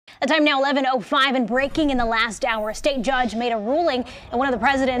The time now 11:05, and breaking in the last hour, a state judge made a ruling in one of the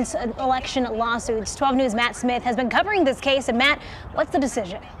president's election lawsuits. 12 News' Matt Smith has been covering this case. And Matt, what's the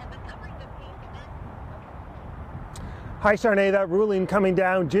decision? Hi, Sharnay. That ruling coming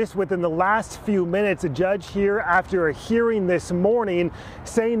down just within the last few minutes. A judge here after a hearing this morning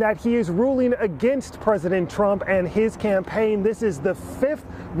saying that he is ruling against President Trump and his campaign. This is the fifth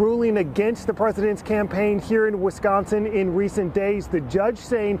ruling against the president's campaign here in Wisconsin in recent days. The judge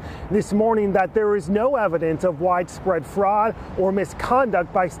saying this morning that there is no evidence of widespread fraud or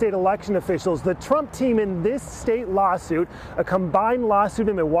misconduct by state election officials. The Trump team in this state lawsuit, a combined lawsuit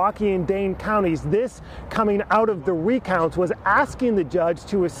in Milwaukee and Dane counties, this coming out of the recounts, was asking the judge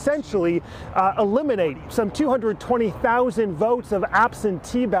to essentially eliminate some 220,000 votes of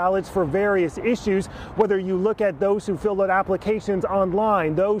absentee ballots for various issues, whether you look at those who filled out applications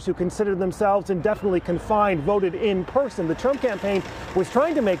online, those who consider themselves indefinitely confined voted in person. The Trump campaign was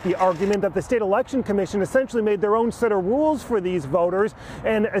trying to make the argument that the state election commission essentially made their own set of rules for these voters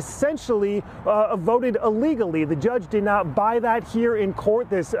and essentially voted illegally. The judge did not buy that here in court.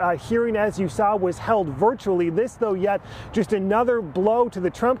 This hearing, as you saw, was held virtually. This, though, yet just another blow to the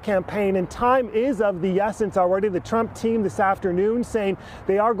Trump campaign, and time is of the essence already. The Trump team this afternoon saying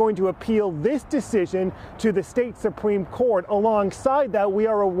they are going to appeal this decision to the state Supreme Court. Alongside that, we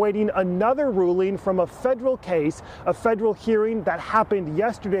are awaiting another ruling from a federal case, a federal hearing that happened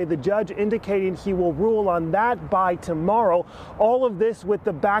yesterday. The judge indicating he will rule on that by tomorrow. All of this with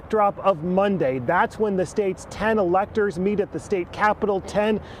the backdrop of Monday. That's when the state's 10 electors meet at the state capitol,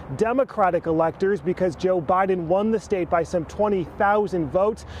 10 Democratic electors, because Joe Biden won the state by some 20,000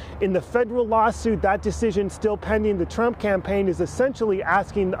 votes. In the federal lawsuit, that decision still pending. The Trump campaign is essentially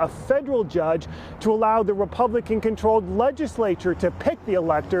asking a federal judge to allow the Republican-controlled legislature to pick the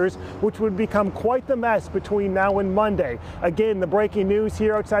electors, which would become quite the mess between now and Monday. Again, the breaking news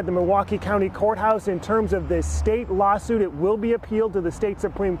here outside the Milwaukee County Courthouse in terms of this state lawsuit. It will be appealed to the state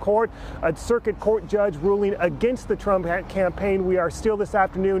Supreme Court. A circuit court judge ruling against the Trump campaign. We are still this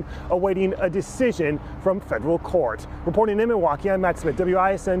afternoon awaiting a decision from federal court. Reporting in Milwaukee, I'm Matt Smith,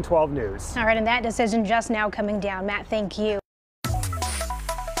 WISN 12 News. All right, and that decision just now coming down. Matt, thank you.